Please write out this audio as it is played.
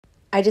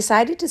I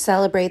decided to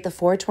celebrate the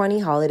 420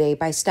 holiday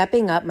by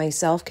stepping up my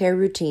self-care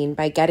routine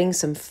by getting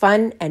some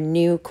fun and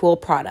new cool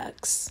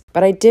products.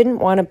 But I didn't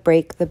want to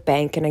break the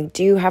bank, and I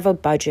do have a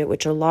budget,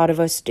 which a lot of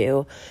us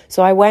do,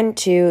 so I went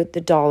to the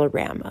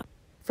Dollarama.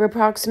 For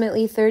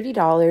approximately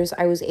 $30,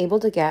 I was able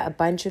to get a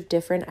bunch of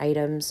different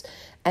items,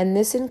 and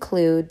this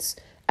includes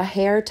a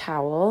hair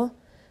towel,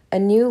 a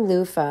new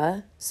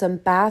loofah, some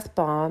bath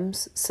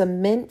bombs,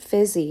 some mint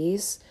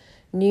fizzies,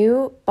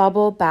 new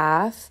bubble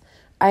bath.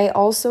 I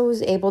also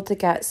was able to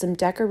get some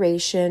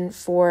decoration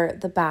for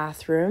the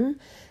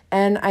bathroom,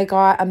 and I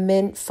got a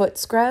mint foot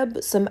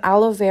scrub, some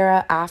aloe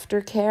vera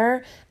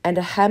aftercare, and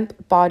a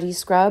hemp body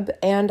scrub,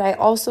 and I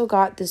also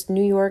got this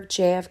New York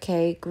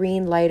JFK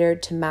green lighter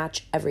to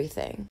match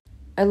everything.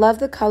 I love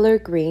the color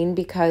green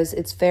because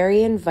it's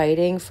very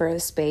inviting for a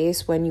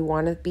space when you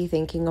want to be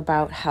thinking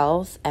about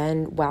health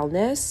and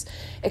wellness.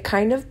 It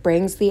kind of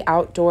brings the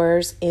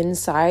outdoors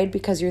inside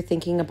because you're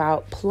thinking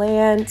about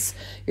plants,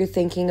 you're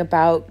thinking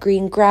about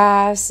green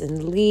grass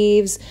and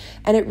leaves,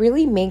 and it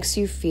really makes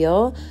you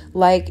feel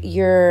like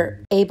you're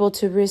able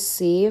to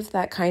receive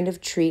that kind of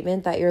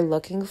treatment that you're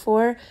looking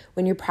for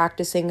when you're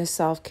practicing a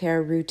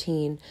self-care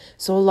routine.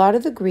 So a lot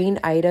of the green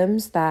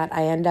items that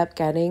I end up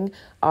getting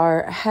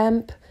are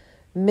hemp,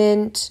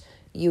 mint,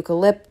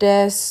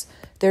 eucalyptus.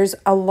 There's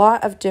a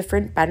lot of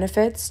different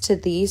benefits to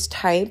these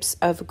types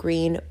of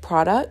green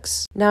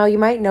products. Now, you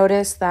might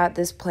notice that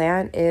this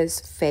plant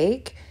is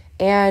fake,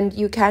 and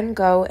you can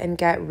go and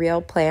get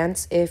real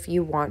plants if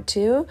you want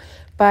to,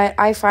 but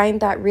I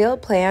find that real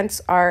plants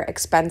are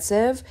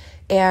expensive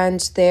and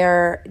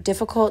they're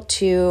difficult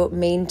to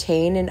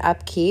maintain and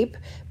upkeep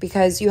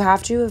because you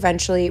have to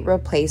eventually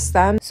replace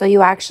them. So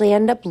you actually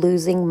end up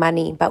losing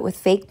money. But with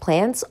fake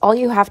plants, all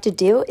you have to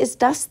do is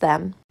dust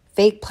them.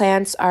 Fake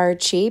plants are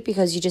cheap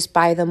because you just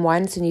buy them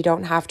once and you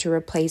don't have to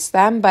replace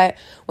them. But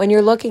when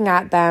you're looking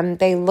at them,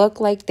 they look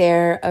like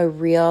they're a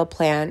real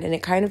plant, and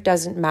it kind of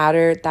doesn't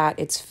matter that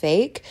it's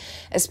fake,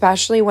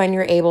 especially when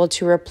you're able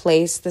to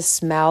replace the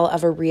smell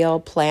of a real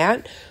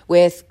plant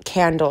with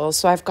candles.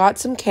 So I've got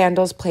some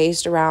candles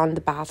placed around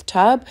the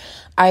bathtub.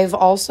 I've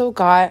also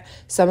got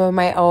some of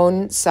my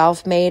own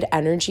self-made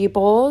energy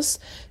bowls.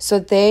 So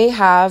they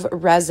have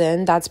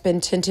resin that's been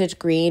tinted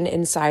green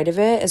inside of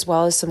it, as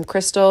well as some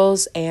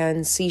crystals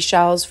and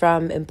seashells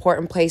from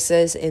important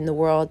places in the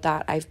world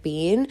that I've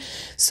been.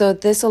 So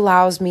this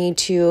allows me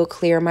to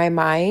clear my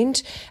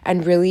mind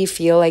and really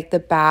feel like the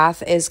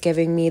bath is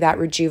giving me that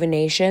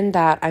rejuvenation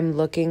that I'm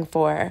looking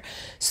for.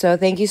 So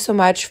thank you so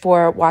much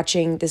for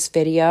watching this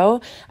video.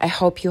 I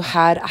hope you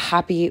had a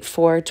happy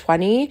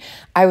 420.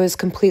 I was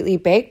completely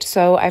baked,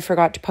 so I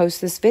forgot to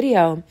post this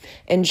video.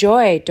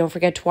 Enjoy. Don't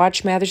forget to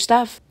watch my other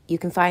stuff. You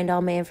can find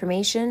all my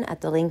information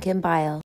at the link in bio.